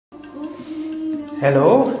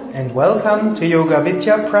Hello and welcome to Yoga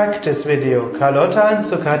Vidya practice video. Carlotta and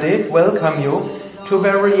Sukadev welcome you to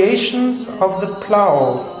variations of the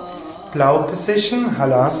Plough. Plough position,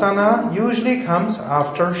 Halasana, usually comes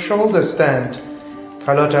after shoulder stand.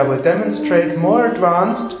 Carlotta will demonstrate more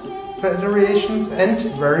advanced variations and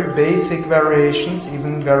very basic variations,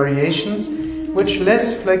 even variations which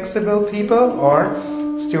less flexible people or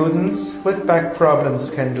students with back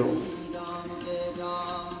problems can do.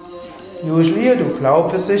 Usually you do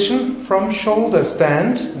Plough position from shoulder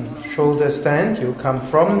stand. In shoulder stand you come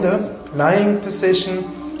from the lying position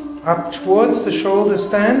up towards the shoulder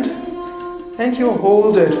stand and you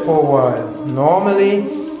hold it for a while. Normally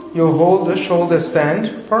you hold the shoulder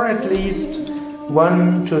stand for at least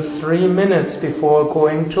 1 to 3 minutes before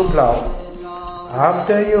going to Plough.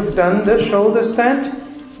 After you've done the shoulder stand,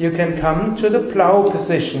 you can come to the Plough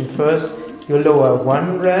position. First you lower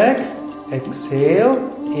one leg, exhale,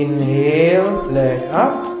 inhale, leg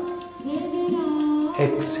up,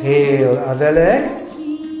 exhale, other leg,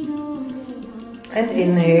 and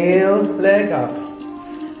inhale, leg up.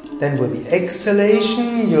 Then with the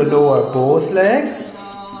exhalation, you lower both legs.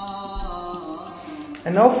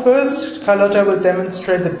 And now first, Carlotta will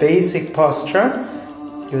demonstrate the basic posture.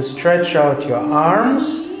 You stretch out your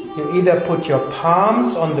arms, you either put your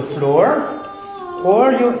palms on the floor,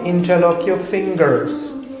 or you interlock your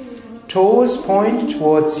fingers. Toes point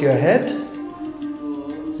towards your head,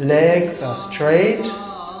 legs are straight,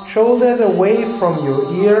 shoulders away from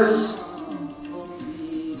your ears,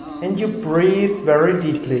 and you breathe very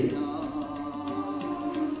deeply.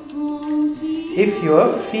 If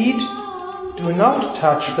your feet do not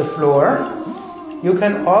touch the floor, you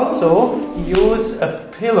can also use a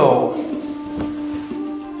pillow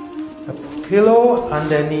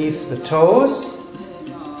underneath the toes.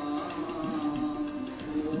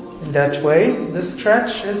 That way the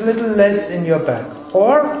stretch is a little less in your back.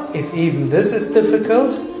 Or if even this is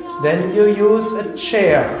difficult, then you use a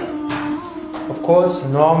chair. Of course,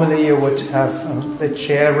 normally you would have the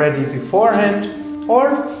chair ready beforehand,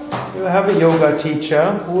 or you have a yoga teacher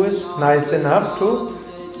who is nice enough to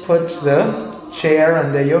put the chair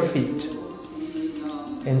under your feet.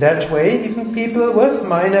 In that way, even people with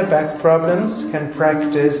minor back problems can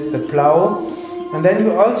practice the Plough. And then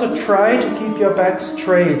you also try to keep your back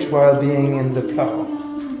straight while being in the Plough.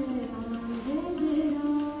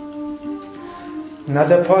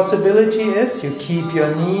 Another possibility is you keep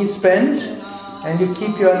your knees bent and you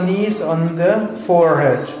keep your knees on the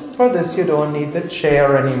forehead. For this you don't need the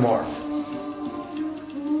chair anymore.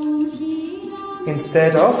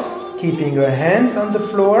 Instead of keeping your hands on the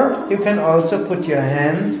floor, you can also put your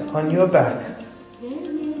hands on your back.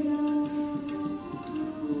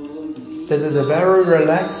 This is a very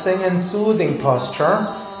relaxing and soothing posture,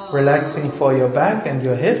 relaxing for your back and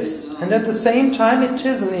your hips, and at the same time it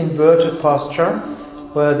is an inverted posture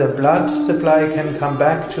where the blood supply can come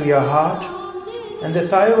back to your heart and the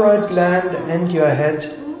thyroid gland and your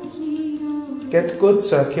head get good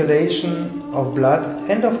circulation of blood,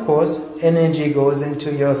 and of course energy goes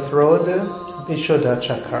into your throat, the Vishuddha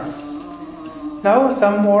chakra. Now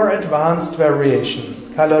some more advanced variation.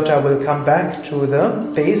 Carlotta will come back to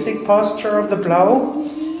the basic posture of the Plough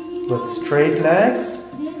with straight legs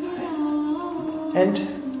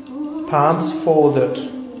and palms folded.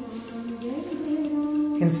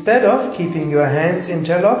 Instead of keeping your hands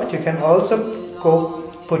interlocked, you can also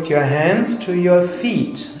put your hands to your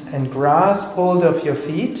feet and grasp hold of your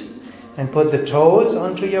feet and put the toes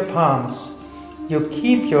onto your palms. You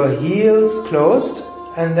keep your heels closed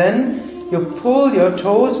and then you pull your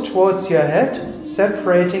toes towards your head,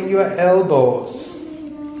 separating your elbows.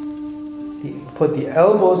 You put the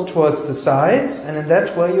elbows towards the sides, and in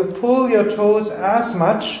that way you pull your toes as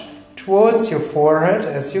much towards your forehead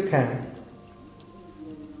as you can.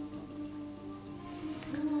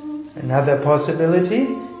 Another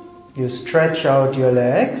possibility, you stretch out your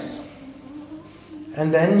legs,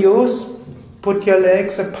 and then you put your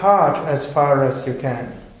legs apart as far as you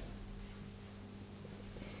can.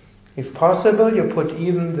 If possible, you put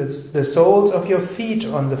even the soles of your feet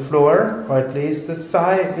on the floor, or at least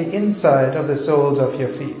the inside of the soles of your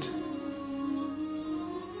feet.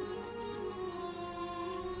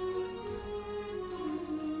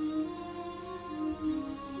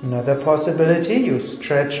 Another possibility, you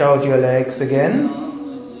stretch out your legs again,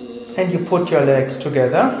 and you put your legs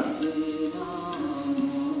together.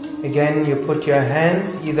 Again, you put your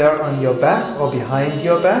hands either on your back or behind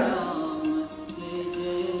your back.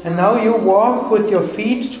 And now you walk with your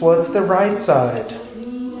feet towards the right side.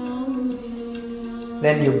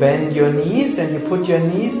 Then you bend your knees and you put your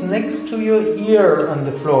knees next to your ear on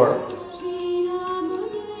the floor.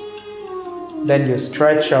 Then you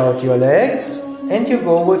stretch out your legs and you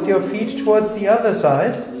go with your feet towards the other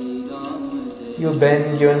side. You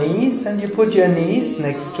bend your knees and you put your knees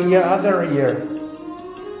next to your other ear.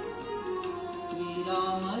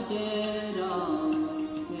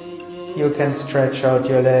 You can stretch out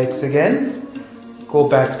your legs again. Go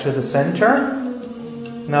back to the center.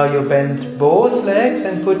 Now you bend both legs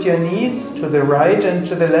and put your knees to the right and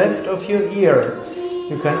to the left of your ear.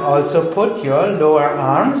 You can also put your lower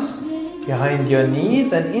arms behind your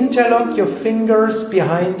knees and interlock your fingers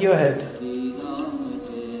behind your head.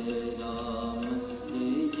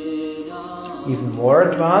 Even more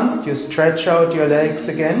advanced, you stretch out your legs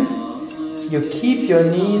again. You keep your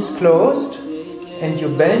knees closed and you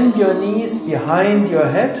bend your knees behind your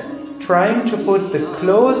head, trying to put the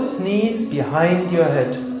closed knees behind your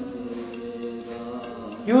head.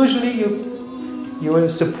 Usually you will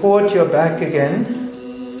support your back again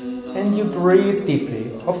and you breathe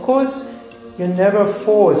deeply. Of course, you never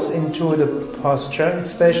force into the posture,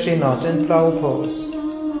 especially not in plough pose.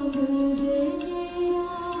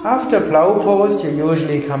 After plough pose, you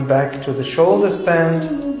usually come back to the shoulder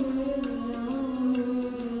stand.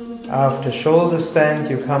 After shoulder stand,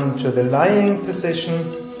 you come to the lying position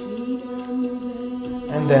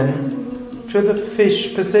and then to the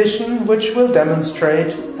fish position, which we'll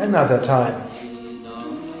demonstrate another time.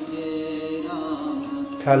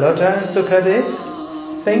 Carlotta and Sukadev,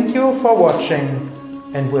 thank you for watching,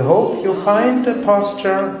 and we hope you find a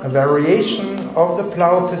posture, a variation of the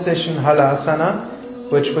plough position Halasana,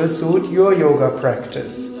 which will suit your yoga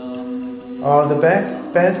practice. All the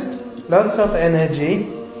best, lots of energy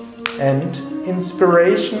and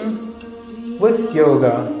inspiration with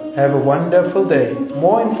yoga. Have a wonderful day.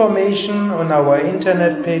 More information on our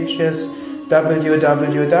internet pages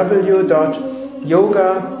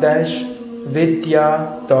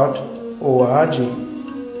www.yoga-vidya.org.